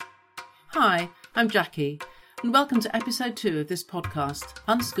Hi, I'm Jackie, and welcome to episode 2 of this podcast,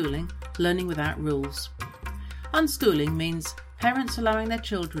 Unschooling, Learning Without Rules. Unschooling means parents allowing their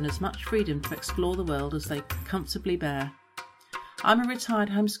children as much freedom to explore the world as they comfortably bear. I'm a retired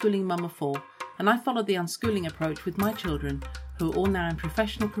homeschooling mum of 4, and I followed the unschooling approach with my children, who are all now in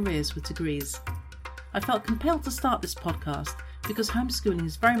professional careers with degrees. I felt compelled to start this podcast because homeschooling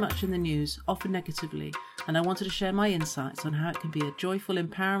is very much in the news, often negatively, and I wanted to share my insights on how it can be a joyful,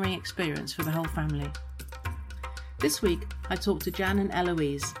 empowering experience for the whole family. This week, I talked to Jan and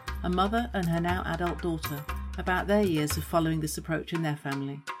Eloise, a mother and her now adult daughter, about their years of following this approach in their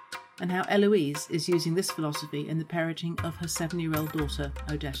family, and how Eloise is using this philosophy in the parenting of her 7-year-old daughter,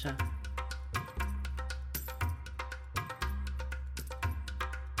 Odessa.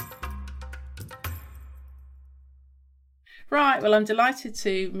 Right, well, I'm delighted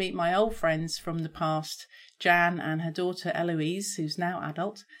to meet my old friends from the past, Jan and her daughter Eloise, who's now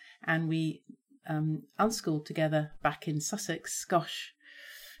adult, and we unschooled together back in Sussex. Gosh,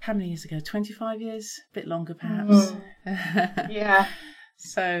 how many years ago? 25 years? A bit longer, perhaps. Yeah.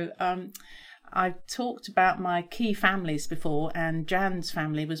 So I've talked about my key families before, and Jan's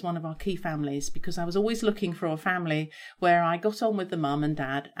family was one of our key families because I was always looking for a family where I got on with the mum and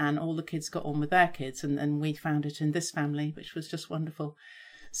dad and all the kids got on with their kids, and we found it in this family, which was just wonderful.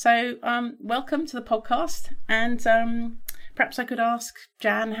 So welcome to the podcast, and perhaps I could ask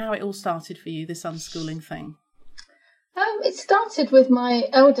Jan how it all started for you, this unschooling thing. It started with my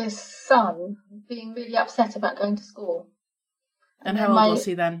eldest son being really upset about going to school. And how old was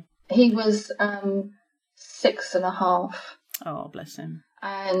he then? He was 6.5. Oh, bless him.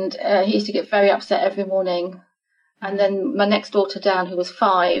 And he used to get very upset every morning. And then my next daughter down, who was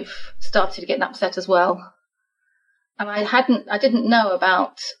 5, started getting upset as well. And I didn't know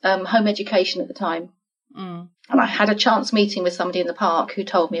about home education at the time. And I had a chance meeting with somebody in the park who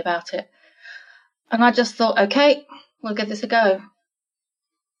told me about it. And I just thought, okay, we'll give this a go.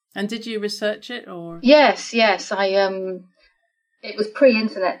 And did you research it or? Yes. It was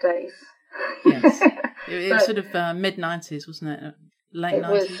pre-internet days. Yes. It was sort of mid-90s, wasn't it? Late 90s? It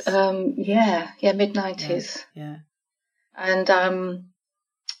was, mid-90s. Yeah. And,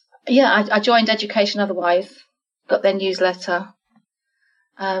 I joined Education Otherwise, got their newsletter,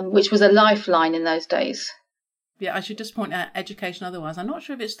 which was a lifeline in those days. Yeah, I should just point out Education Otherwise. I'm not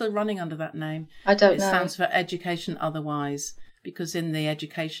sure if it's still running under that name. I don't know. It stands for Education Otherwise, because in the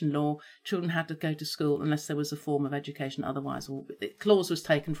education law, children had to go to school unless there was a form of education otherwise. Or the clause was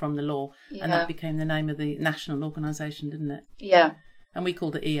taken from the law, and that became the name of the national organisation, didn't it? Yeah. And we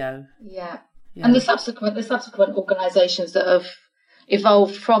called it EO. Yeah. And the subsequent organisations that have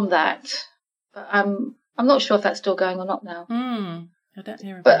evolved from that. But I'm not sure if that's still going or not now. I don't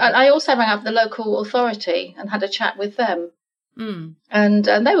hear about But it. I also rang up the local authority and had a chat with them. And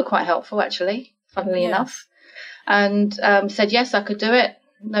they were quite helpful, actually, funnily enough. And said, yes, I could do it,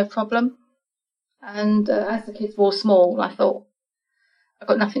 no problem. And as the kids were all small, I thought, I've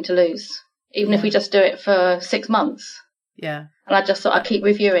got nothing to lose, even if we just do it for 6 months. Yeah. And I just thought I'd keep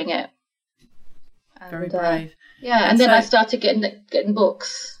reviewing it. And, very brave. And then I started getting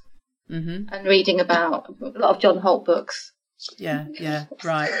books and reading about a lot of John Holt books. Yeah,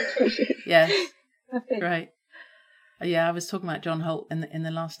 right. Yes, great. Yeah, I was talking about John Holt in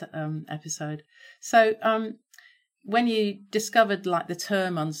the last episode. So when you discovered like the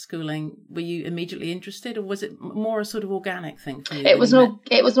term unschooling, were you immediately interested, or was it more a sort of organic thing for you? It was an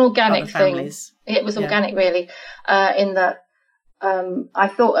organic thing. It was organic, really, in that I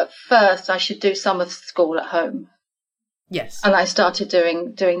thought at first I should do some of school at home. Yes. And I started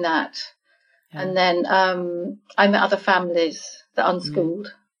doing that. Yeah. And then I met other families that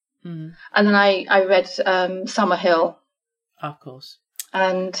unschooled. And then I read Summerhill. Of course.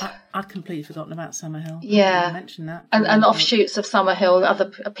 And I'd completely forgotten about Summerhill. Yeah. I mentioned that. And offshoots of Summerhill,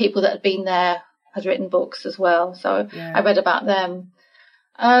 other people that had been there had written books as well. So I read about them.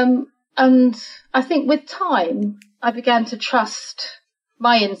 And I think with time, I began to trust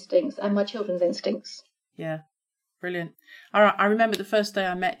my instincts and my children's instincts. Yeah. Brilliant. All right. I remember the first day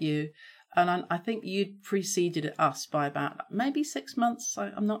I met you, and I think you'd preceded us by about maybe 6 months.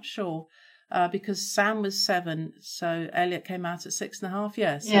 I'm not sure. Because Sam was 7, so Elliot came out at 6.5.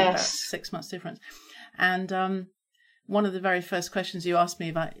 Yes, about 6 months difference. And one of the very first questions you asked me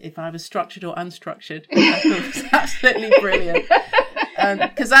about if I was structured or unstructured, I thought was absolutely brilliant.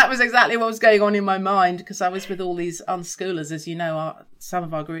 Because that was exactly what was going on in my mind. Because I was with all these unschoolers, as you know, some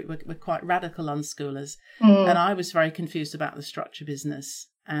of our group were quite radical unschoolers, and I was very confused about the structure business.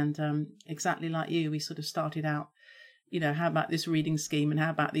 And exactly like you, we sort of started out how about this reading scheme and how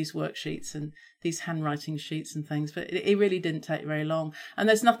about these worksheets and these handwriting sheets and things. But it really didn't take very long. And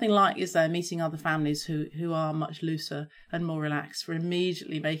there's nothing like, is there, meeting other families who are much looser and more relaxed for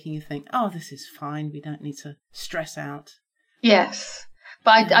immediately making you think, oh, this is fine. We don't need to stress out. Yes.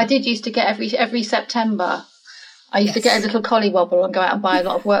 But I did used to get every September, I used to get a little collywobble and go out and buy a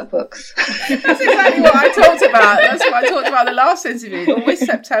lot of workbooks. That's exactly what I talked about. That's what I talked about in the last interview, always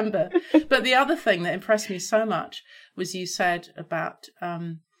September. But the other thing that impressed me so much was you said about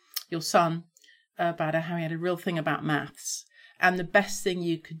your son, about how he had a real thing about maths. And the best thing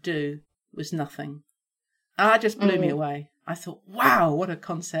you could do was nothing. And that just blew me away. I thought, wow, what a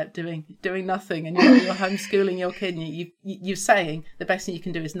concept, doing nothing. And you're homeschooling your kid and you're saying the best thing you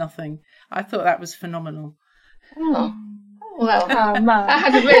can do is nothing. I thought that was phenomenal. Oh, well, I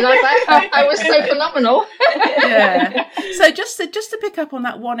hadn't realised I was so phenomenal. Yeah. So just to pick up on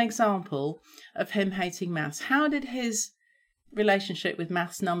that one example of him hating maths, how did his relationship with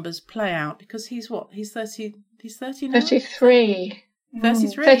maths numbers play out? Because he's what? He's 30 now? 33.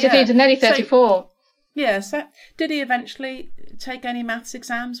 33, 33 to nearly 34. So, yeah, so did he eventually take any maths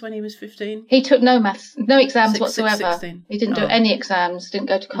exams when he was 15? He took no exams whatsoever. 16. He didn't do any exams, didn't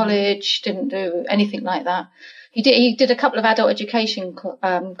go to college, didn't do anything like that. He did a couple of adult education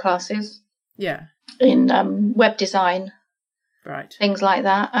classes. Yeah. In web design. Right. Things like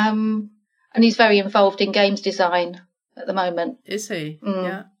that. And he's very involved in games design at the moment. Is he?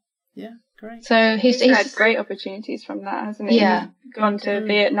 Yeah. Yeah, great. So he's had great opportunities from that, hasn't he? Yeah. He's gone to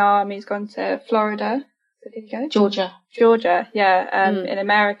Vietnam, he's gone to Florida. So did he go? Georgia, yeah. In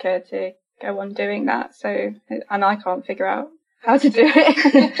America to go on doing that. So, and I can't figure out how to do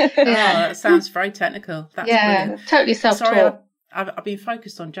it. Oh, that sounds very technical. That's brilliant. Totally self-taught. Sorry, I've been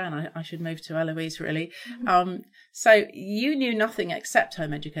focused on Jan. I should move to Eloise, really. So you knew nothing except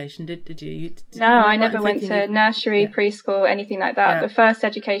home education, did you? No, I never went to nursery, preschool, anything like that. Yeah. The first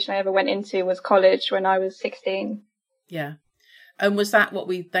education I ever went into was college when I was 16. Yeah. And was that what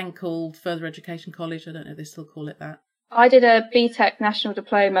we then called further education college? I don't know if they still call it that. I did a BTEC national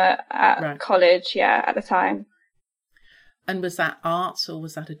diploma at college, at the time. And was that arts or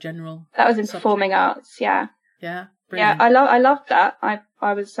was that a general? That was in performing arts, yeah. Yeah, brilliant. Yeah, I loved that.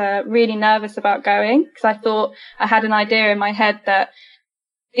 I was really nervous about going because I thought I had an idea in my head that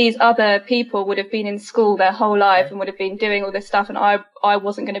these other people would have been in school their whole life and would have been doing all this stuff, and I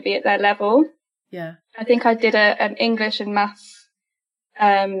wasn't going to be at their level. Yeah. I think I did an English and maths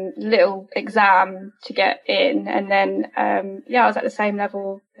little exam to get in, and then I was at the same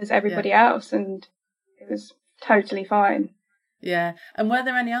level as everybody else, and it was totally fine. Yeah. And were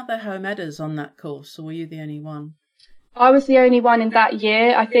there any other home editors on that course, or were you the only one? I was the only one in that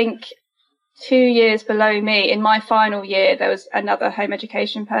year. I think 2 years below me, in my final year, there was another home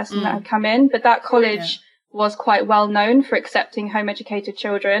education person that had come in, but that college was quite well known for accepting home educated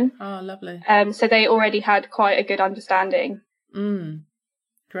children. Oh, lovely. So they already had quite a good understanding.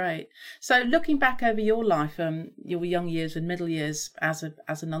 Great. So looking back over your life, your young years and middle years as an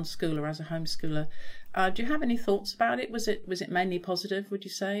unschooler, as a homeschooler, do you have any thoughts about it? Was it mainly positive, would you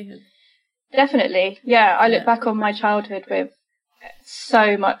say? Definitely. Yeah. I look back on my childhood with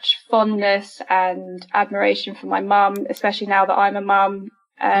so much fondness and admiration for my mum, especially now that I'm a mum.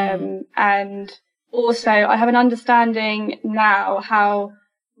 And also I have an understanding now how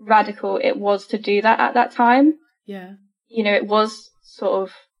radical it was to do that at that time. Yeah. You know, it was sort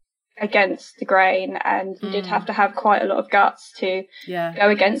of against the grain, and you did have to have quite a lot of guts to go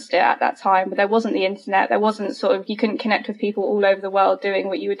against it at that time. But there wasn't the internet, there wasn't you couldn't connect with people all over the world doing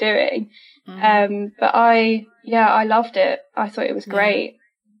what you were doing. But I loved it. I thought it was great.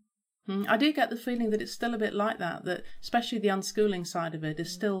 I do get the feeling that it's still a bit like that especially the unschooling side of it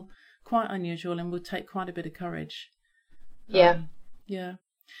is still quite unusual and would take quite a bit of courage. Yeah.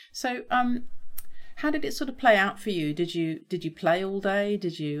 So how did it sort of play out for you? Did you play all day?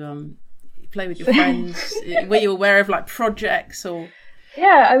 Did you play with your friends? Were you aware of like projects or?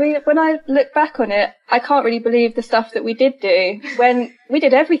 Yeah, I mean, when I look back on it, I can't really believe the stuff that we did do. When we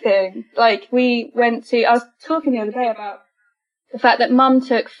did everything. Like I was talking the other day about the fact that Mum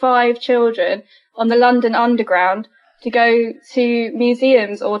took 5 children on the London Underground to go to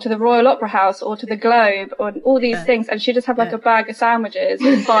museums or to the Royal Opera House or to the Globe or all these things, and she just had like a bag of sandwiches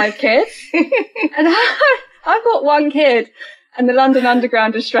with 5 kids. And I've got 1 kid, and the London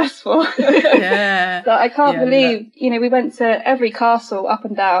Underground is stressful. So I can't believe, we went to every castle up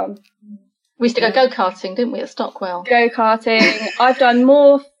and down. We used to go go-karting, didn't we, at Stockwell? Go-karting. I've done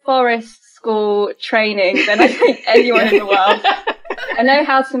more forest school training than I think anyone in the world. I know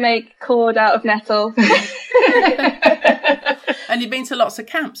how to make cord out of nettle. And you've been to lots of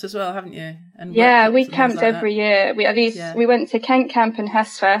camps as well, haven't you? And yeah, we and camped like every year. We went to Kent Camp and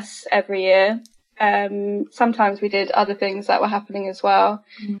Hessfest every year. Sometimes we did other things that were happening as well.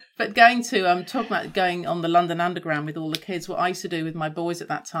 But going to talking about going on the London Underground with all the kids, what I used to do with my boys at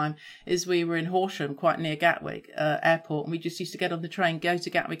that time is we were in Horsham, quite near Gatwick Airport, and we just used to get on the train, go to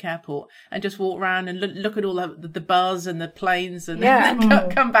Gatwick Airport, and just walk around and look at all the bars and the planes, and then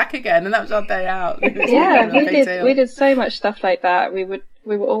come back again, and that was our day out. Yeah, we did so much stuff like that. We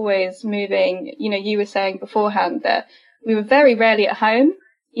were always moving. You know, you were saying beforehand that we were very rarely at home.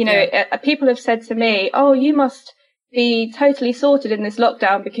 You know, people have said to me, "Oh, you must be totally sorted in this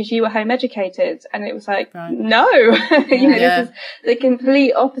lockdown because you were home educated." And it was like, no, this is the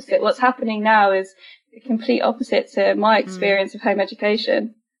complete opposite. What's happening now is the complete opposite to my experience of home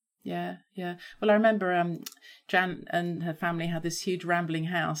education. Yeah, yeah. Well, I remember Jan and her family had this huge rambling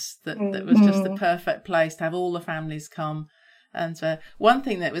house that was just the perfect place to have all the families come. And one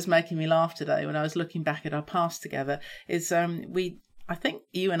thing that was making me laugh today when I was looking back at our past together is I think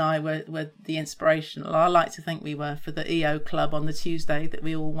you and I were the inspiration. I like to think we were for the EO club on the Tuesday that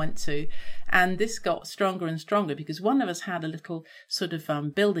we all went to. And this got stronger and stronger because one of us had a little sort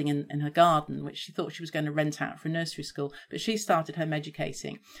of building in her garden, which she thought she was going to rent out for a nursery school. But she started home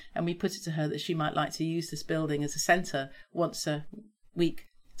educating. And we put it to her that she might like to use this building as a centre once a week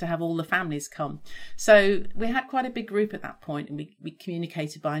to have all the families come. So we had quite a big group at that point, and we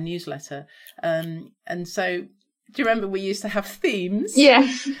communicated by a newsletter. And so... Do you remember we used to have themes?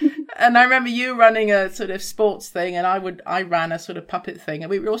 Yes. And I remember you running a sort of sports thing, and I ran a sort of puppet thing, and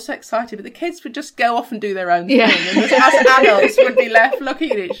we were all so excited. But the kids would just go off and do their own thing, and us adults would be left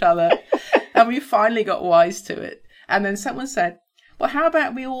looking at each other. And we finally got wise to it. And then someone said, "Well, how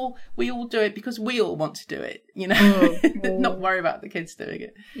about we all do it because we all want to do it, you know, not worry about the kids doing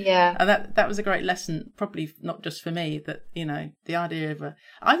it." Yeah. And that was a great lesson, probably not just for me, that, you know, the idea of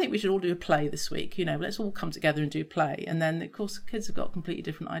I think we should all do a play this week, you know, let's all come together and do a play. And then, of course, kids have got a completely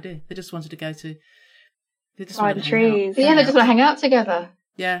different idea. They just wanted to go to, they just wanted to trees. Yeah, they just want to hang out together.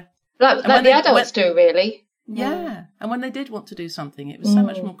 Yeah. Like the adults do, really. Yeah. And when they did want to do something, it was so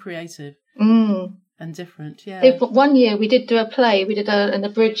much more creative. And different, One year we did do a play. We did an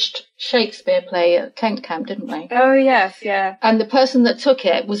abridged Shakespeare play at Kent Camp, didn't we? Oh, yes, yeah. And the person that took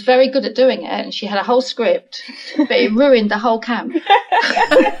it was very good at doing it, and she had a whole script, but it ruined the whole camp.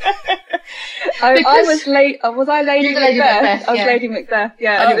 I was late. Was I Lady Macbeth? I was yeah. Lady Macbeth,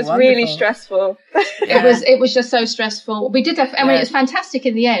 yeah. And it was really stressful. It was just so stressful. We did have, I mean, it was fantastic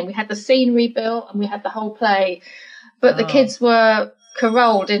in the end. We had the scenery built and we had the whole play, but the kids were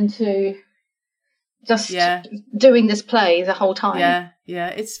caroled into just doing this play the whole time. Yeah.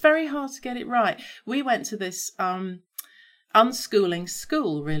 It's very hard to get it right. We went to this unschooling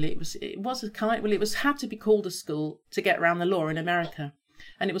school, really. It had to be called a school to get around the law in America.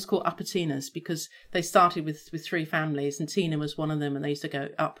 And it was called Upper Tina's because they started with 3 families, and Tina was one of them, and they used to go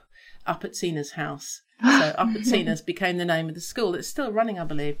up at Tina's house. So Upper Tina's became the name of the school. It's still running, I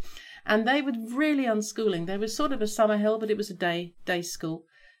believe. And they were really unschooling. They were sort of a summer hill, but it was a day school.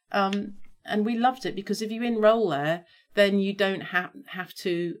 And we loved it because if you enroll there, then you don't have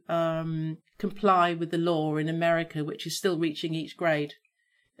to comply with the law in America, which is still reaching each grade.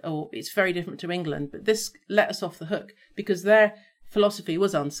 Or it's very different to England. But this let us off the hook because their philosophy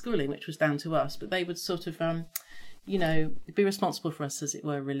was unschooling, which was down to us. But they would sort of, be responsible for us, as it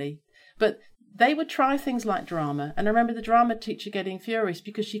were, really. But they would try things like drama. And I remember the drama teacher getting furious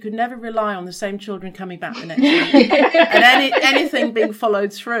because she could never rely on the same children coming back the next week and anything being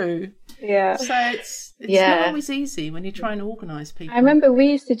followed through. Yeah. So it's not always easy when you're trying to organise people. I remember we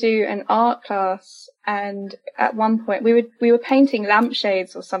used to do an art class, and at one point we were painting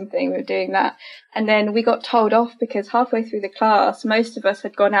lampshades or something. We were doing that, and then we got told off because halfway through the class, most of us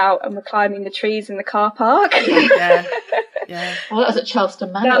had gone out and were climbing the trees in the car park. Yeah. Well, that was at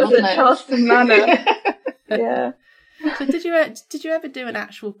Charleston Manor. That was at Charleston Manor. Yeah. So did you ever do an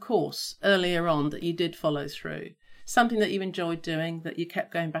actual course earlier on that you did follow through? Something that you enjoyed doing that you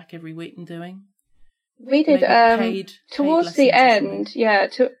kept going back every week and doing? We did towards the end.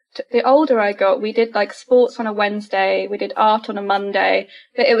 The older I got, we did like sports on a Wednesday, we did art on a Monday,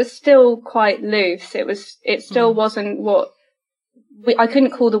 but it was still quite loose. It still wasn't what I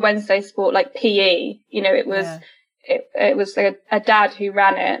couldn't call the Wednesday sport like PE. You know, it was a dad who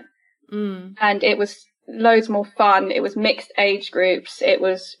ran it, and it was loads more fun. It was mixed age groups. It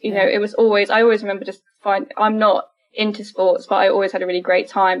was, it was always. I always remember I'm not into sports, but I always had a really great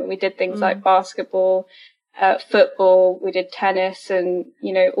time, and we did things like basketball, football, we did tennis, and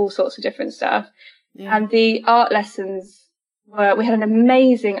all sorts of different stuff. And the art lessons we had an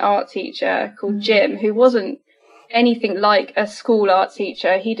amazing art teacher called Jim, who wasn't anything like a school art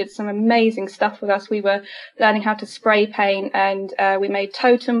teacher. He did some amazing stuff with us. We were learning how to spray paint, and we made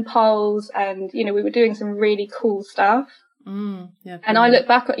totem poles, and we were doing some really cool stuff. And I look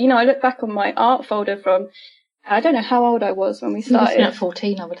back on my art folder from, I don't know how old I was when we started. You must have been at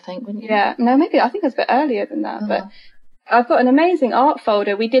 14, I would think, wouldn't you? Yeah, no, maybe I think I was a bit earlier than that, but I've got an amazing art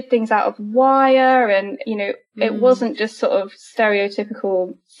folder. We did things out of wire, and it wasn't just sort of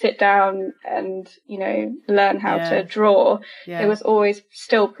stereotypical sit down and learn how to draw. It was always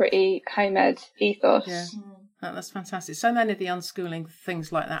still pretty home ed ethos. That's fantastic. So many of the unschooling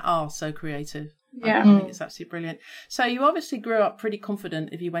things like that are so creative. I think it's absolutely brilliant. So you obviously grew up pretty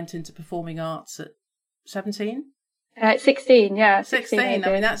confident if you went into performing arts at 17? 16, yeah. 16. I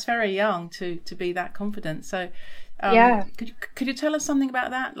mean, that's very young to be that confident. So could you tell us something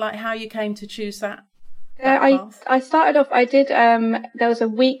about that, like how you came to choose that path? I started off, there was a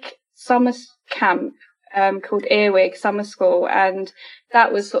week summer camp called Earwig Summer School, and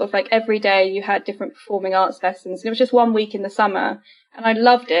that was sort of like every day you had different performing arts lessons, and it was just 1 week in the summer, and I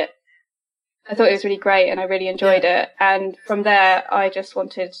loved it. I thought it was really great, and I really enjoyed it. And from there, I just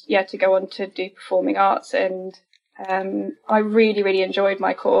wanted, to go on to do performing arts. And I really, really enjoyed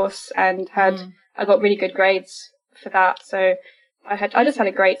my course, and I got really good grades for that. So I just had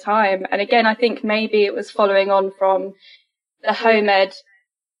a great time. And again, I think maybe it was following on from the home ed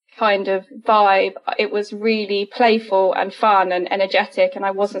kind of vibe. It was really playful and fun and energetic, and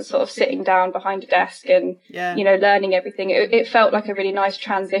I wasn't sort of sitting down behind a desk and learning everything. It felt like a really nice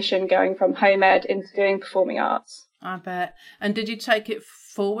transition going from home ed into doing performing arts. I bet. And did you take it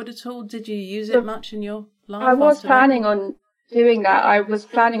forward at all? Did you use it much in your life? I was planning on doing that. I was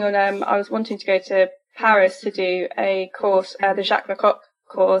planning on I was wanting to go to Paris to do a course, the Jacques Lecoq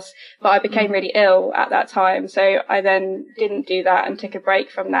course, but I became really ill at that time, so I then didn't do that and took a break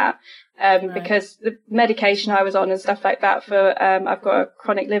from that because the medication I was on and stuff like that for I've got a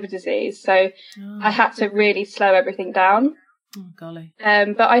chronic liver disease, so I had to really slow everything down. Golly.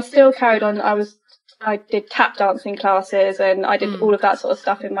 But I still carried on. I did tap dancing classes, and I did all of that sort of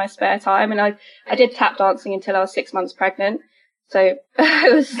stuff in my spare time, and I did tap dancing until I was 6 months pregnant. So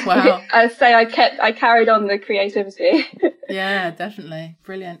it was, I would say I carried on the creativity. Yeah, definitely.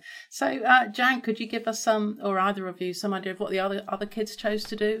 Brilliant. So, Jan, could you give us or either of you, some idea of what the other kids chose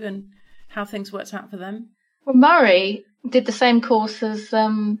to do and how things worked out for them? Well, Murray did the same course as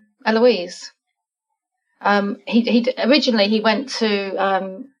Eloise. Originally he went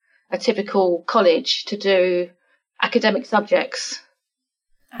to a typical college to do academic subjects.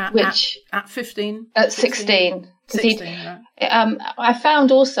 At 15? At 16. 16, right. I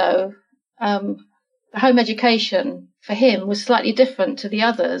found also the home education for him was slightly different to the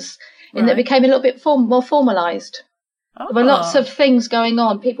others in that it became a little bit more formalised. There were lots of things going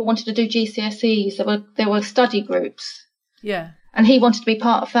on. People wanted to do GCSEs. There were study groups. Yeah. And he wanted to be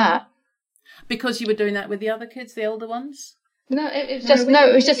part of that. Because you were doing that with the other kids, the older ones? No, it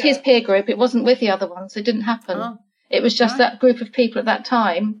was just his peer group. It wasn't with the other ones. It didn't happen. Oh. It was just that group of people at that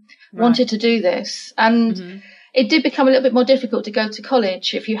time wanted to do this. And it did become a little bit more difficult to go to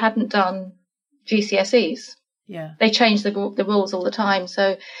college if you hadn't done GCSEs. Yeah. They changed the rules all the time.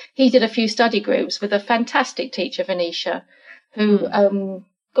 So he did a few study groups with a fantastic teacher, Venetia, who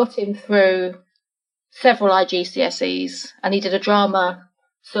got him through several IGCSEs, and he did a drama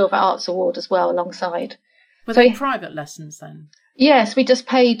Silver Arts Award as well alongside. Were they private lessons then? Yes, we just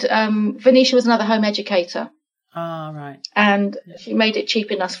paid. Venetia was another home educator. Ah, right. And she made it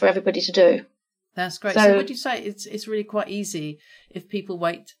cheap enough for everybody to do. That's great. So would you say it's really quite easy if people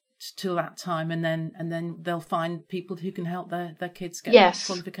wait till that time and then they'll find people who can help their kids get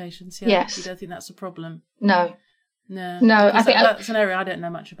qualifications? Yeah? Yes. You don't think that's a problem? No. I think that's an area I don't know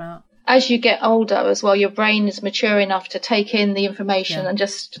much about. As you get older as well, your brain is mature enough to take in the information and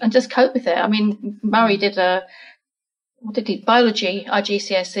just cope with it. I mean, Murray did biology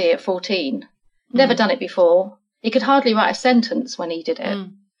IGCSE at 14. Never done it before. He could hardly write a sentence when he did it.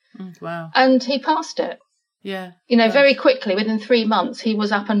 Wow. And he passed it. Yeah. Very quickly, within 3 months, he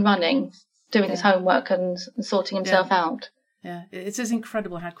was up and running, doing his homework and sorting himself out. Yeah, it's just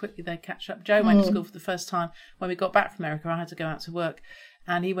incredible how quickly they catch up. Joe went to school for the first time. When we got back from America, I had to go out to work,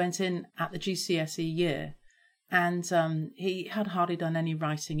 and he went in at the GCSE year, and he had hardly done any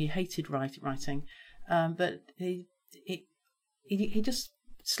writing. He hated writing, but he just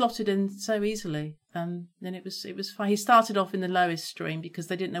slotted in so easily. Then it was fine. He started off in the lowest stream because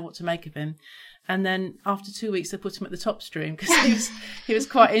they didn't know what to make of him, and then after 2 weeks they put him at the top stream because he was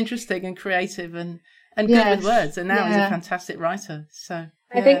quite interesting and creative and good with words, and now he's a fantastic writer. So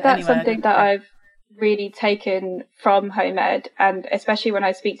I think that's something that I've really taken from home ed, and especially when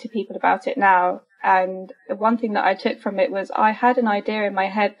I speak to people about it now, And the one thing that I took from it was I had an idea in my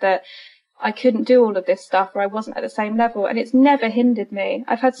head that I couldn't do all of this stuff, or I wasn't at the same level, and it's never hindered me.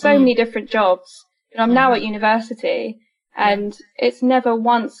 I've had so many different jobs. I'm now at university, and it's never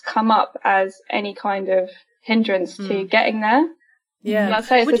once come up as any kind of hindrance to getting there. Yeah. And I'd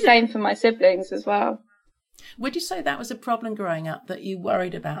say it's the same for my siblings as well. Would you say that was a problem growing up, that you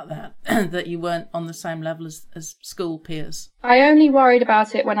worried about that, that you weren't on the same level as school peers? I only worried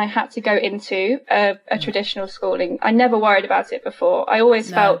about it when I had to go into a traditional schooling. I never worried about it before. I always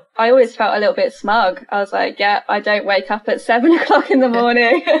felt a little bit smug. I was like, yeah, I don't wake up at 7 o'clock in the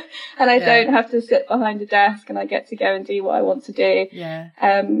morning and I don't have to sit behind a desk, and I get to go and do what I want to do. Yeah.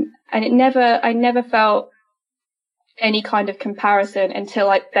 And I never felt any kind of comparison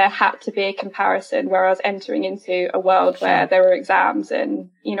until there had to be a comparison, where I was entering into a world where there were exams and,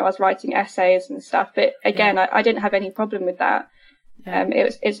 I was writing essays and stuff. But again, I didn't have any problem with that. Yeah.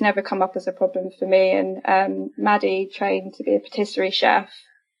 It's never come up as a problem for me. And Maddie trained to be a patisserie chef,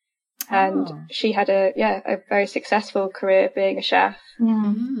 and she had a very successful career being a chef.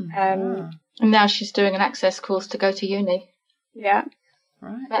 And now she's doing an access course to go to uni. Yeah.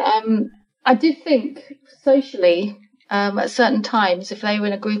 Right. But, I did think socially, at certain times, if they were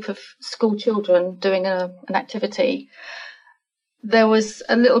in a group of school children doing an activity, there was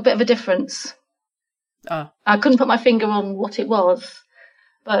a little bit of a difference. I couldn't put my finger on what it was,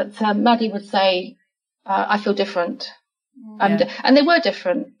 but Maddie would say, I feel different. And they were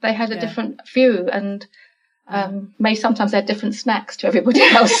different. They had a different view, and sometimes they had different snacks to everybody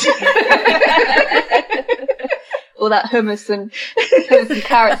else. All that hummus and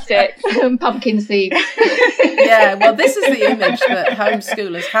carrot sticks and pumpkin seeds. Yeah, well, this is the image that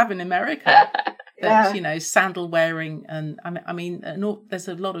homeschoolers have in America. That, sandal wearing, and I mean, there's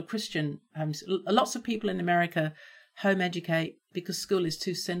a lot of Christian homes. Lots of people in America home educate because school is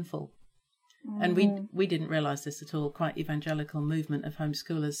too sinful, and we didn't realise this at all. Quite evangelical movement of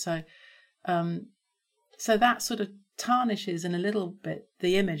homeschoolers. So that sort of tarnishes in a little bit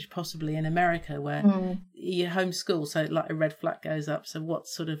the image possibly in America, where you homeschool, so like a red flag goes up. So what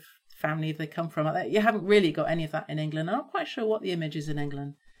sort of family have they come from? You haven't really got any of that in England. I'm not quite sure what the image is in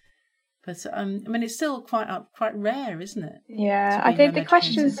England, but I mean, it's still quite rare, isn't it? Yeah, I think the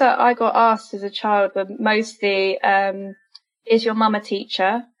questions that I got asked as a child were mostly, is your mum a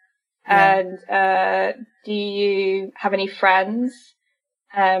teacher? And do you have any friends?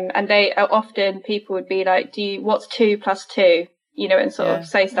 And they often, people would be like, what's 2 + 2? And sort of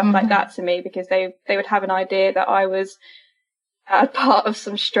say stuff like that to me, because they would have an idea that I was a part of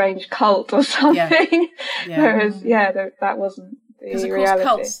some strange cult or something. Whereas, that wasn't the reality. Of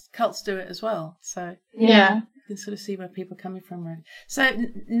course, cults do it as well. So you can sort of see where people are coming from, really. So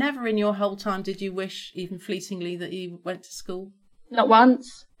never in your whole time did you wish, even fleetingly, that you went to school? Not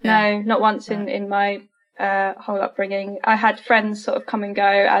once. No, not once in my whole upbringing. I had friends sort of come and go,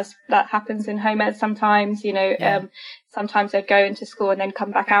 as that happens in home ed sometimes. Sometimes they'd go into school and then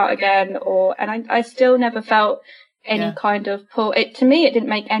come back out again, and I still never felt any kind of pull. To me, it didn't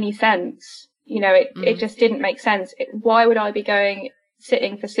make any sense. It just didn't make sense. Why would I be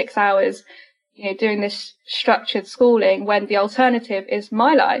sitting for 6 hours, doing this structured schooling, when the alternative is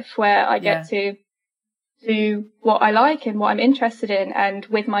my life, where I get to do what I like and what I'm interested in, and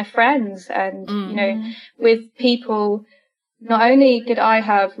with my friends, and with people. Not only did I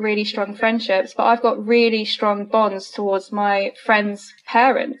have really strong friendships, but I've got really strong bonds towards my friends'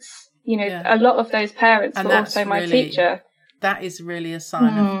 parents. A lot of those parents were also my teacher. That is really a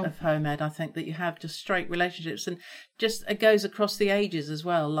sign of home ed, I think, that you have just straight relationships, and just it goes across the ages as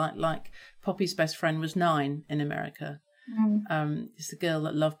well. Like Poppy's best friend was 9 in America. It's a girl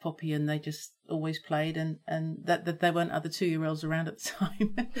that loved Poppy, and they just always played, and that there weren't other 2-year-olds around at the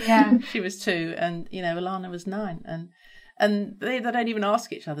time. She was 2, and Alana was 9, and they don't even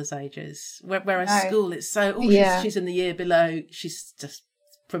ask each other's ages. Whereas school, it's so she's in the year below. She's just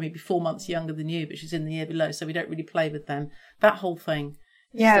probably 4 months younger than you, but she's in the year below, so we don't really play with them. That whole thing.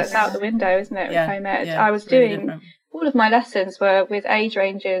 Yeah, it's out the window, isn't it? With home ed. I was really doing all of my lessons were with age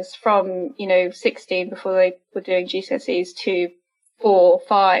ranges from 16 before they were doing GCSEs to 4,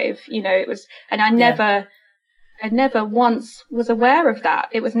 5. It was, and I never once was aware of that.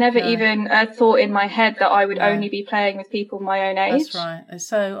 It was never even a thought in my head that I would only be playing with people my own age. That's right. It's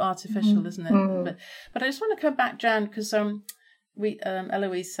so artificial, isn't it? But I just want to come back, Jan, because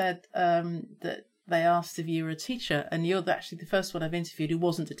Eloise said that they asked if you were a teacher, and you're actually the first one I've interviewed who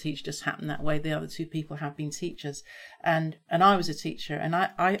wasn't a teacher. Just happened that way. The other 2 people have been teachers, and I was a teacher, and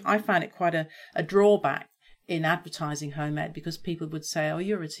I found it quite a drawback in advertising home ed, because people would say, oh,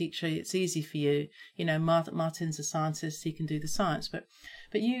 you're a teacher, it's easy for you, Martin's a scientist, he can do the science. But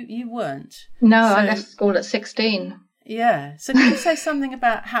but you weren't. No, I left school at 16. Yeah. So can you say something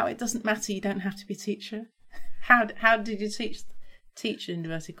about how it doesn't matter, you don't have to be a teacher? How did you teach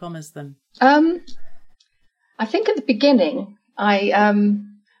inverted commas then? I think at the beginning I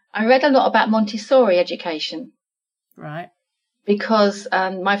read a lot about Montessori education. Right. Because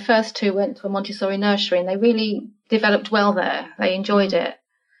my first two went to a Montessori nursery and they really developed well there. They enjoyed it.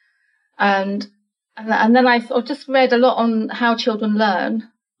 And then I sort of just read a lot on how children learn.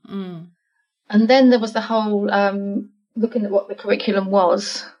 Mm. And then there was the whole looking at what the curriculum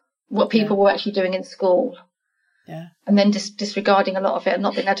was, what people were actually doing in school. Yeah. And then disregarding a lot of it and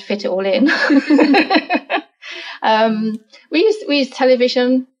not being able to fit it all in. We used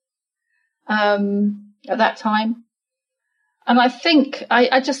television at that time. And I think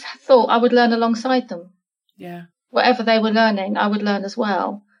I just thought I would learn alongside them. Yeah. Whatever they were learning, I would learn as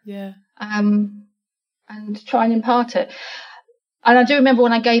well. Yeah. And try and impart it. And I do remember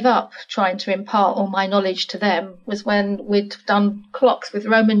when I gave up trying to impart all my knowledge to them was when we'd done clocks with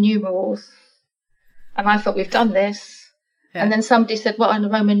Roman numerals. And I thought, we've done this. Yeah. And then somebody said, what are the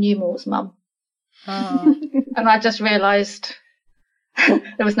Roman numerals, Mum? Oh. And I just realised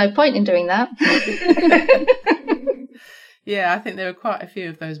there was no point in doing that. Yeah, I think there were quite a few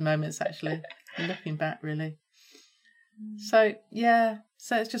of those moments, actually, looking back, really. So, yeah,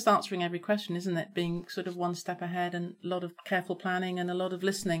 so it's just answering every question, isn't it? Being sort of one step ahead and a lot of careful planning and a lot of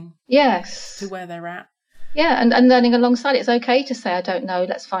listening. Yes. To where they're at. Yeah, and learning alongside. It's okay to say, I don't know,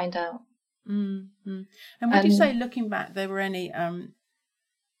 let's find out. Mm-hmm. And would you say, looking back, there were any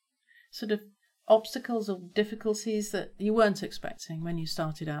sort of obstacles or difficulties that you weren't expecting when you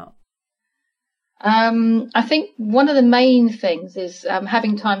started out? I think one of the main things is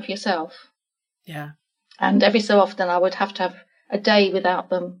having time for yourself. Yeah. And every so often I would have to have a day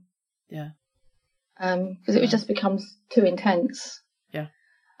without them. Yeah. Because it just becomes too intense. Yeah.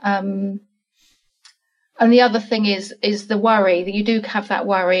 And the other thing is the worry that you do have that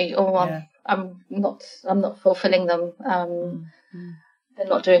worry. I'm not fulfilling them. They're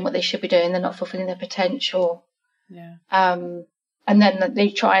not doing what they should be doing. They're not fulfilling their potential. Yeah. And then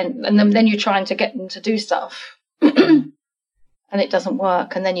then you're trying to get them to do stuff, and it doesn't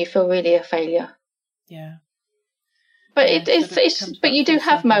work, and then you feel really a failure. Yeah. But but you do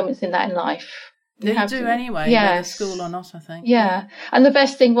have moments in that in life. You do anyway, whether school or not, I think. Yeah. And the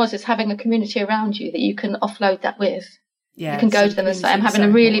best thing is having a community around you that you can offload that with. Yeah. You can go to them and say, I'm having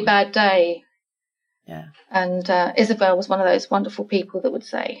a really bad day. Yeah. And Isabel was one of those wonderful people that would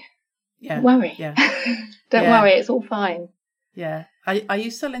say, don't worry. Yeah. Don't worry, it's all fine. Yeah. Are you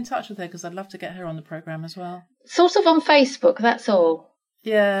still in touch with her? Because I'd love to get her on the programme as well. Sort of on Facebook, that's all.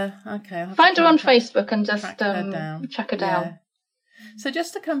 Yeah, okay. Find her on Facebook and just track her down. Yeah. So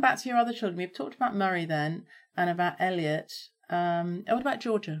just to come back to your other children, we've talked about Murray then and about Elliot. What about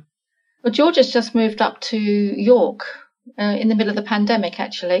Georgia? Well, Georgia's just moved up to York in the middle of the pandemic,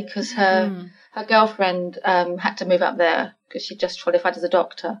 actually, because her girlfriend had to move up there because she just qualified as a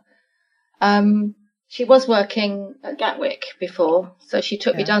doctor. She was working at Gatwick before, so she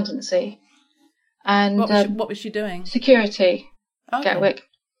took redundancy. And what was she doing? Security, Gatwick.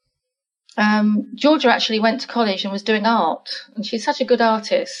 Georgia actually went to college and was doing art, and she's such a good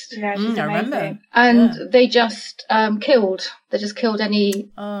artist. Yeah, she's amazing. I remember. And they just killed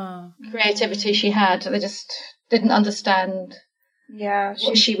any creativity she had. They just didn't understand. Yeah,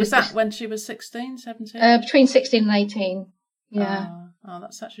 she was. That when she was 16, 17? Between 16 and 18. Yeah. Oh,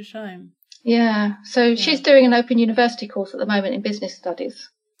 that's such a shame. Yeah. So she's doing an open university course at the moment in business studies.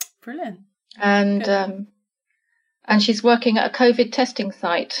 Brilliant. And she's working at a COVID testing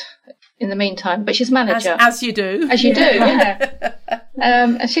site in the meantime, but she's manager. As you do. As you do, yeah.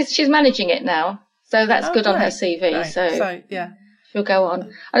 And she's managing it now, so that's good on her CV. Right. So yeah, she'll go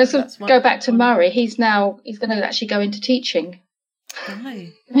on. And let's go back to Murray. He's going to actually go into teaching.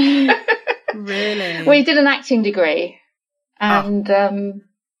 Really? Really? Well, he did an acting degree, and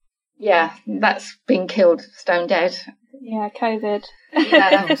that's been killed, stone dead. Yeah, COVID.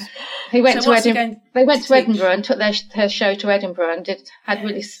 Yeah. He went to Edinburgh. They went to Edinburgh and took her show to Edinburgh and had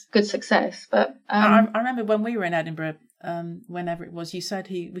really good success. But I remember when we were in Edinburgh, whenever it was, you said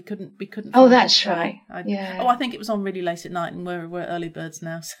we couldn't. Oh, that's right. I think it was on really late at night, and we're early birds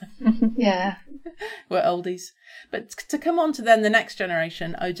now, so yeah, we're oldies. But to come on to then the next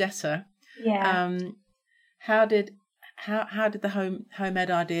generation, Odetta. Yeah. How did the home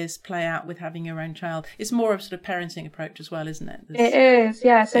ed ideas play out with having your own child? It's more of sort of parenting approach as well, isn't it? It is,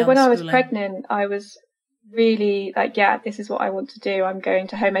 yeah. So when I was pregnant, I was really like, this is what I want to do. I'm going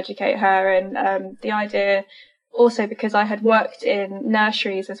to home educate her. And the idea also, because I had worked in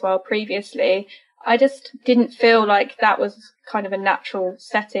nurseries as well previously, I just didn't feel like that was kind of a natural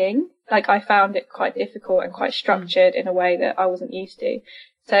setting. Like, I found it quite difficult and quite structured in a way that I wasn't used to.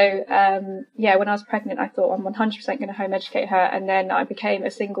 So, when I was pregnant, I thought I'm 100% going to home educate her. And then I became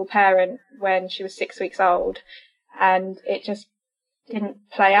a single parent when she was 6 weeks old. And it just didn't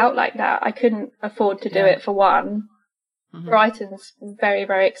play out like that. I couldn't afford to do it, for one. Mm-hmm. Brighton's a very,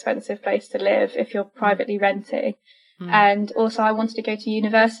 very expensive place to live if you're privately renting. Mm-hmm. And also I wanted to go to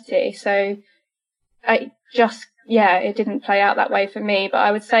university. So it didn't play out that way for me. But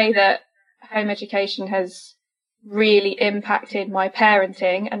I would say that home education has really impacted my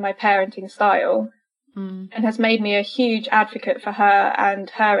parenting and my parenting style, and has made me a huge advocate for her and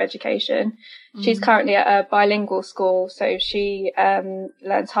her education. She's currently at a bilingual school, so she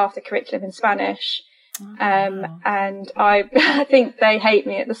learns half the curriculum in Spanish. And I think they hate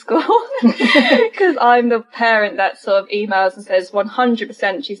me at the school because I'm the parent that sort of emails and says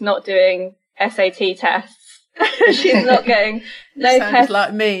 100% she's not doing SAT tests. She's not getting no tests.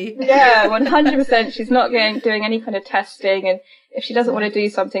 Like me. Yeah, 100%. She's not doing any kind of testing, and if she doesn't want to do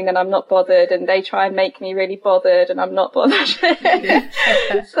something, then I'm not bothered. And they try and make me really bothered, and I'm not bothered.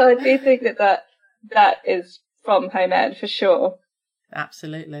 So I do think that is from home ed for sure.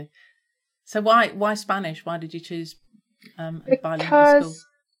 Absolutely. So why Spanish? Why did you choose bilingual school?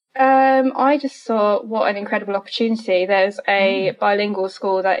 I just saw what an incredible opportunity. There's a bilingual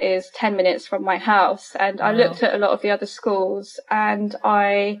school that is 10 minutes from my house, and I looked at a lot of the other schools, and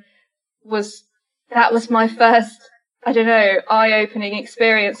that was my first, eye-opening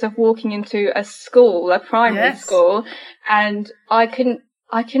experience of walking into a school, a primary school, and I couldn't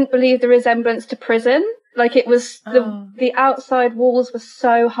believe the resemblance to prison. Like, it was the outside walls were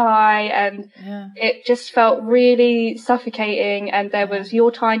so high, and it just felt really suffocating, and there was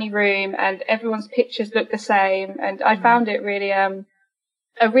your tiny room and everyone's pictures looked the same, and I found it really a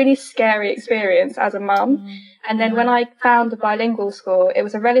really scary experience as a mum. And then when I found the bilingual school, it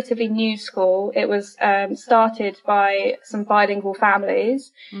was a relatively new school. It was started by some bilingual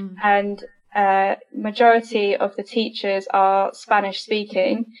families, and majority of the teachers are Spanish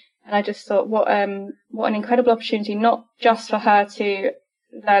speaking. And I just thought, what an incredible opportunity, not just for her to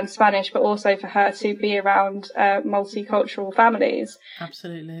learn Spanish, but also for her to be around multicultural families.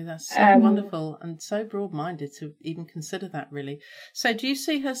 Absolutely. That's so wonderful and so broad-minded to even consider that, really. So do you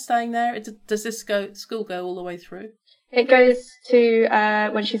see her staying there? Does this school go all the way through? It goes to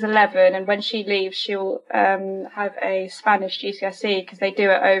when she's 11, and when she leaves, she'll have a Spanish GCSE, because they do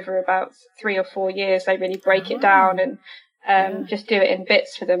it over about 3 or 4 years. They really break it down and just do it in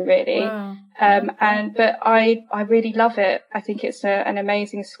bits for them, really. Wow. But I really love it. I think it's an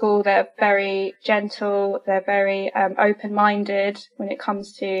amazing school. They're very gentle. They're very open-minded when it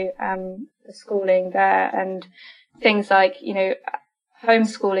comes to the schooling there, and things like,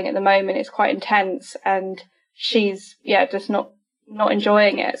 homeschooling at the moment is quite intense, and she's just not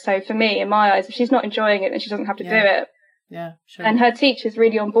enjoying it. So for me, in my eyes, if she's not enjoying it, then she doesn't have to do it. Yeah, sure. And her teacher's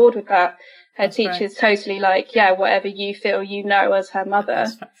really on board with that. Her teacher's totally like, whatever you feel, as her mother.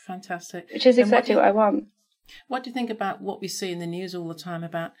 That's fantastic. Which is exactly what I want. What do you think about what we see in the news all the time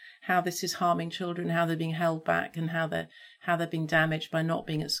about how this is harming children, how they're being held back, and how they're being damaged by not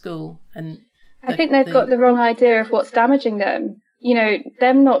being at school? And I think they've got the wrong idea of what's damaging them.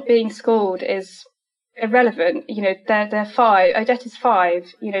 Them not being schooled is irrelevant. They're 5. Odetta's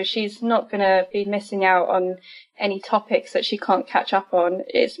 5. She's not going to be missing out on any topics that she can't catch up on.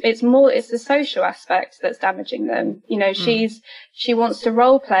 It's the social aspect that's damaging them. She wants to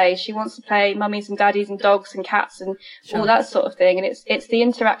role play. She wants to play mummies and daddies and dogs and cats and all that sort of thing. And it's the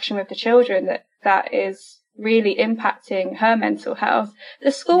interaction with the children that is really impacting her mental health.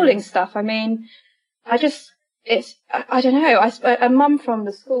 The schooling stuff, I mean, I don't know. A mum from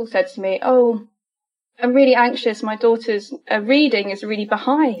the school said to me, I'm really anxious. My daughter's reading is really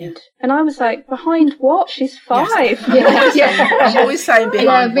behind. And I was like, behind what? She's 5. Yes. I'm always saying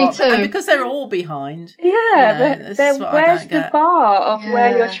behind me too. And because they're all behind. Yeah, where's the bar of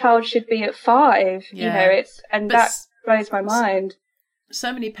where your child should be at 5? Yeah. That blows my mind.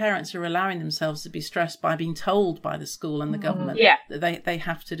 So many parents are allowing themselves to be stressed by being told by the school and the government that they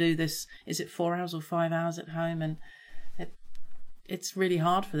have to do this. Is it 4 hours or 5 hours at home? And it's really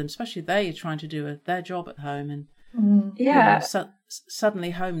hard for them, especially they are trying to do their job at home, and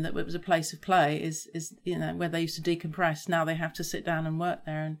suddenly home that was a place of play is where they used to decompress. Now they have to sit down and work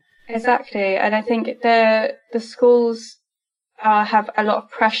there. And exactly, and I think the schools have a lot of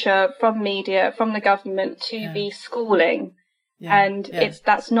pressure from media, from the government to be schooling, and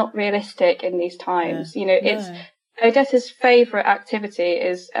that's not realistic in these times. It's Odetta's favourite activity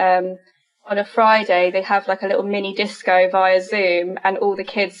is on a Friday, they have like a little mini disco via Zoom, and all the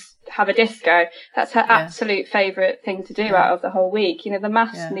kids have a disco. That's her absolute favourite thing to do out of the whole week. You know, the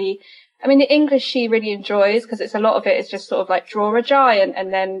maths and the English she really enjoys, because it's a lot of it is just sort of like draw a giant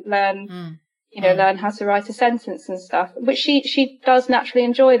and then learn, learn how to write a sentence and stuff, which she does naturally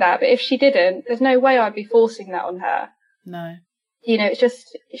enjoy that. But if she didn't, there's no way I'd be forcing that on her. No. You know, it's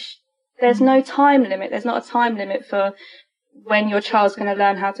just, there's no time limit. There's not a time limit for when your child's going to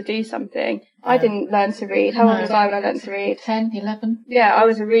learn how to do something. I didn't learn to read. How old was I when I learned to read? 10, 11. Yeah, I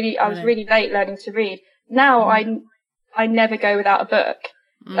was really late learning to read. Now I never go without a book.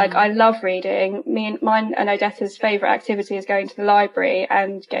 Like, I love reading. Mine and Odetta's favourite activity is going to the library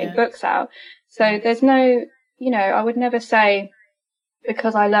and getting books out. So there's no, I would never say,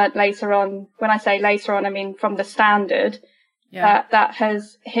 because I learnt later on, when I say later on, I mean from the standard, that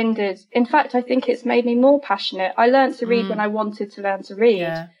has hindered. In fact, I think it's made me more passionate. I learnt to read when I wanted to learn to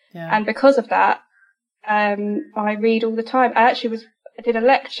read. And because of that, I read all the time. I did a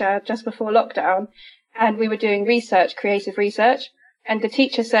lecture just before lockdown, and we were doing research, creative research. And the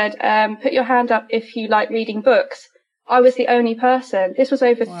teacher said, put your hand up if you like reading books. I was the only person. This was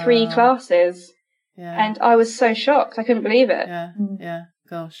over 3 classes. And I was so shocked. I couldn't believe it.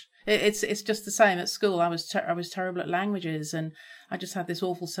 Gosh. It's just the same at school. I was terrible at languages, and I just had this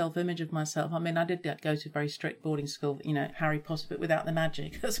awful self-image of myself. I mean, I did go to a very strict boarding school, Harry Potter, but without the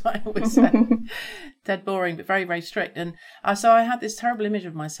magic. That's what I always say. Dead boring, but very, very strict. And so I had this terrible image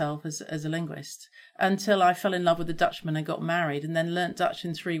of myself as a linguist, until I fell in love with a Dutchman and got married, and then learnt Dutch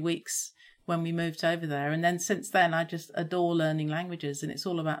in 3 weeks when we moved over there. And then since then, I just adore learning languages, and it's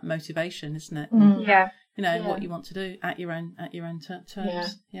all about motivation, isn't it? What you want to do at your own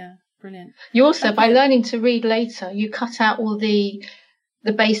terms. Yeah, brilliant. You also, by learning to read later, you cut out all the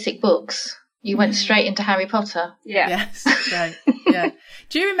basic books. You went straight into Harry Potter. Yeah. Yes, right. Yeah.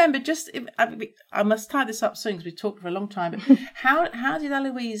 Do you remember, I must tie this up soon because we've talked for a long time, but how did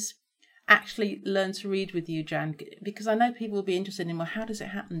Eloise actually learn to read with you, Jan? Because I know people will be interested in, well, how does it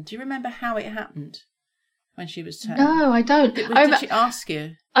happen? Do you remember how it happened when she was 10? No, I don't. Did she ask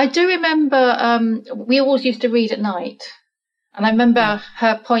you? I do remember we always used to read at night. And I remember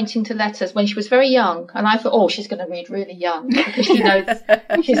her pointing to letters when she was very young. And I thought, she's going to read really young because she knows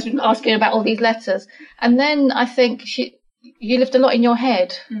she's asking about all these letters. And then I think you lived a lot in your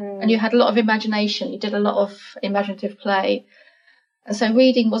head and you had a lot of imagination. You did a lot of imaginative play. And so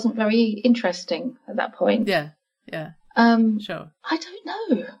reading wasn't very interesting at that point. Yeah. Sure. I don't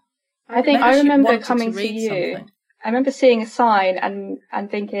know. I think I remember coming to you. Something. I remember seeing a sign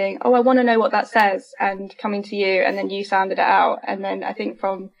and thinking, I want to know what that says, and coming to you, and then you sounded it out. And then I think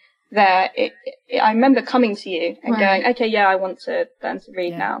from there, I remember coming to you and going, okay, I want to learn to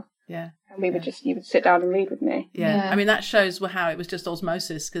read now. Yeah. And you would sit down and read with me. Yeah. I mean, that shows how it was just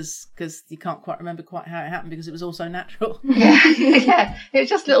osmosis, because you can't quite remember quite how it happened because it was all so natural. Yeah. It was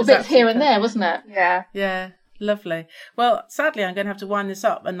just little bits here and there, wasn't it? Yeah. Yeah. Lovely. Well, sadly, I'm going to have to wind this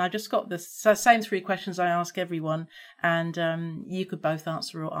up, and I just got the same 3 questions I ask everyone, and you could both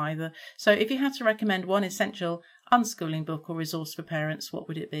answer or either. So if you had to recommend one essential unschooling book or resource for parents, what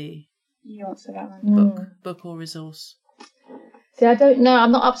would it be? You answer that one. Book or resource? See, I don't know.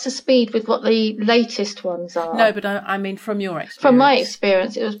 I'm not up to speed with what the latest ones are. No, but I mean from your experience. From my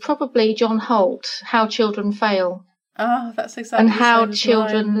experience, it was probably John Holt, How Children Fail. Oh, that's exactly. And How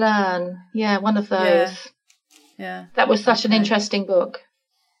Children Learn. Yeah, one of those. Yeah. That was such an interesting book.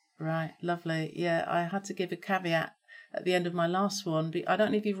 Right, lovely. Yeah, I had to give a caveat at the end of my last one. I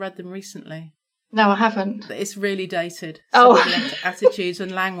don't know if you've read them recently. No, I haven't. It's really dated. Some of the attitudes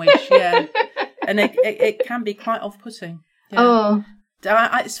and language, yeah. And it can be quite off-putting. Yeah.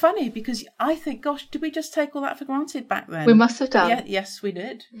 It's funny because I think, gosh, did we just take all that for granted back then? We must have done. Yeah, yes, we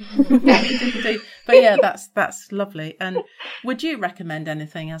did. Yeah, we did indeed. But yeah, that's lovely. And would you recommend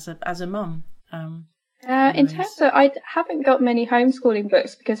anything as a mum? In terms of, I haven't got many homeschooling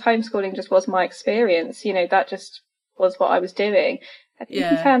books because homeschooling just was my experience. That just was what I was doing. I think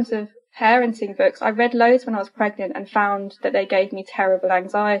in terms of parenting books, I read loads when I was pregnant and found that they gave me terrible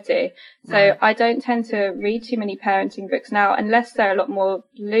anxiety. So I don't tend to read too many parenting books now unless they're a lot more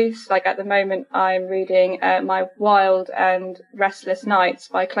loose. Like at the moment, I'm reading My Wild and Restless Nights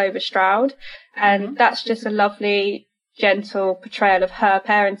by Clover Stroud. And that's just a lovely, gentle portrayal of her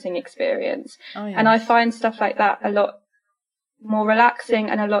parenting experience. And I find stuff like that a lot more relaxing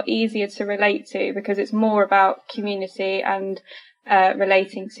and a lot easier to relate to because it's more about community and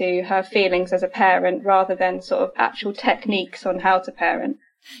relating to her feelings as a parent rather than sort of actual techniques on how to parent.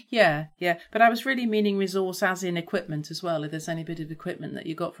 Yeah. But I was really meaning resource as in equipment as well. If there's any bit of equipment that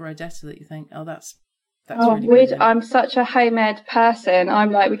you got for Odetta that you think, that's That's really brilliant. I'm such a homemade person.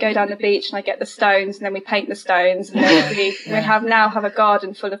 I'm like, we go down the beach and I get the stones and then we paint the stones, and then we have a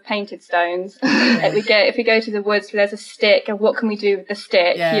garden full of painted stones. If we go to the woods, there's a stick, and what can we do with the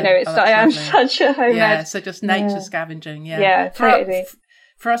stick? Yeah. I am such a homemade. Yeah, so just nature scavenging. Yeah, yeah, totally.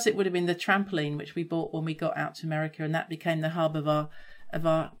 For us, it would have been the trampoline which we bought when we got out to America, and that became the hub of our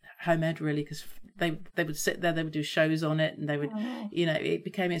homemade, really, because they would sit there, they would do shows on it, and they would, it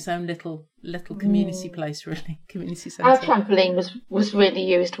became its own little community place, really, community centre. Our trampoline was really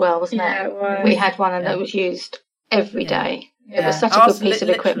used well, wasn't it? It was. We had one, and it was used every day. It was such a good piece of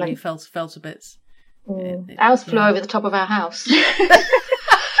equipment. Fell to bits. Ours flew over the top of our house. It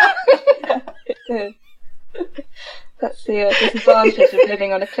did. That's the disadvantage of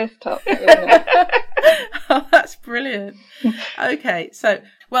living on a cliff top, isn't it? Oh, that's brilliant. Okay, so,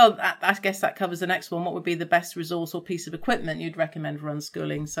 well, I guess that covers the next one. What would be the best resource or piece of equipment you'd recommend for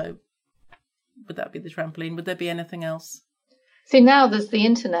unschooling? So would that be the trampoline? Would there be anything else? See, now there's the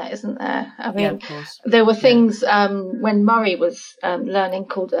internet, isn't there? I mean, yeah, of course. There were things when Murray was learning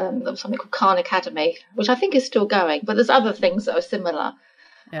called there was something called Khan Academy, which I think is still going, but there's other things that are similar.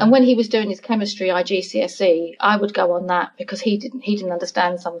 Yeah. And when he was doing his chemistry IGCSE, I would go on that because he didn't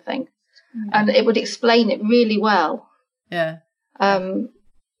understand something, and it would explain it really well. Yeah.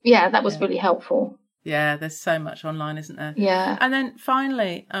 That was really helpful. Yeah, there's so much online, isn't there? Yeah. And then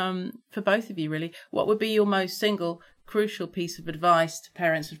finally, for both of you, really, what would be your most single crucial piece of advice to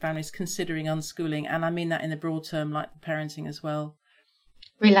parents and families considering unschooling? And I mean that in the broad term, like parenting as well.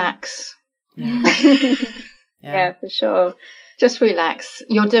 Relax. Yeah, yeah, for sure. Just relax.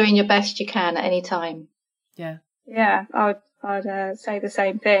 You're doing your best you can at any time. Yeah. Yeah, I'd say the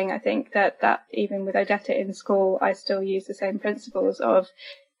same thing. I think that even with Odetta in school, I still use the same principles of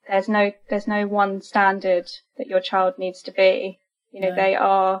there's no one standard that your child needs to be. They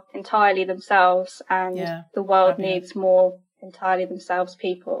are entirely themselves, and the world needs more entirely themselves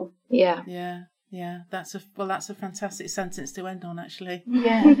people. Yeah. Yeah. Yeah, that's a fantastic sentence to end on, actually.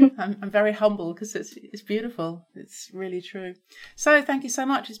 Yeah. I'm very humble because it's beautiful. It's really true. So thank you so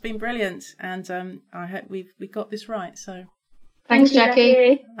much. It's been brilliant, and I hope we got this right. So thanks,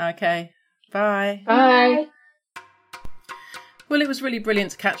 Jackie. Okay. Bye. Bye. Well, it was really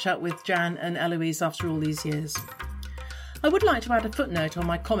brilliant to catch up with Jan and Eloise after all these years. I would like to add a footnote on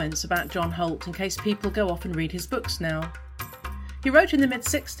my comments about John Holt in case people go off and read his books now. He wrote in the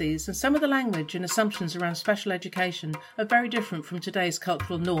mid-60s, and some of the language and assumptions around special education are very different from today's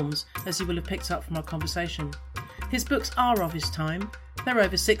cultural norms, as you will have picked up from our conversation. His books are of his time. They're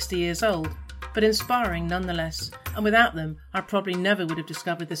over 60 years old, but inspiring nonetheless, and without them, I probably never would have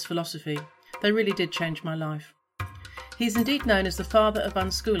discovered this philosophy. They really did change my life. He's indeed known as the father of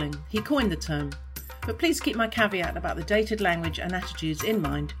unschooling. He coined the term. But please keep my caveat about the dated language and attitudes in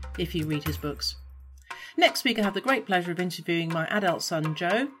mind if you read his books. Next week I have the great pleasure of interviewing my adult son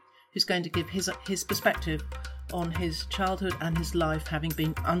Joe, who's going to give his perspective on his childhood and his life having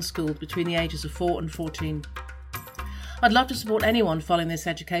been unschooled between the ages of 4 and 14. I'd love to support anyone following this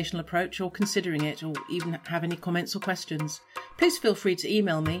educational approach or considering it, or even have any comments or questions. Please feel free to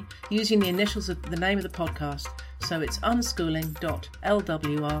email me using the initials of the name of the podcast, so it's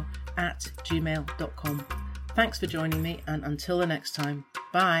unschooling.lwr@gmail.com. Thanks for joining me, and until the next time,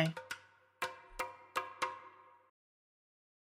 bye.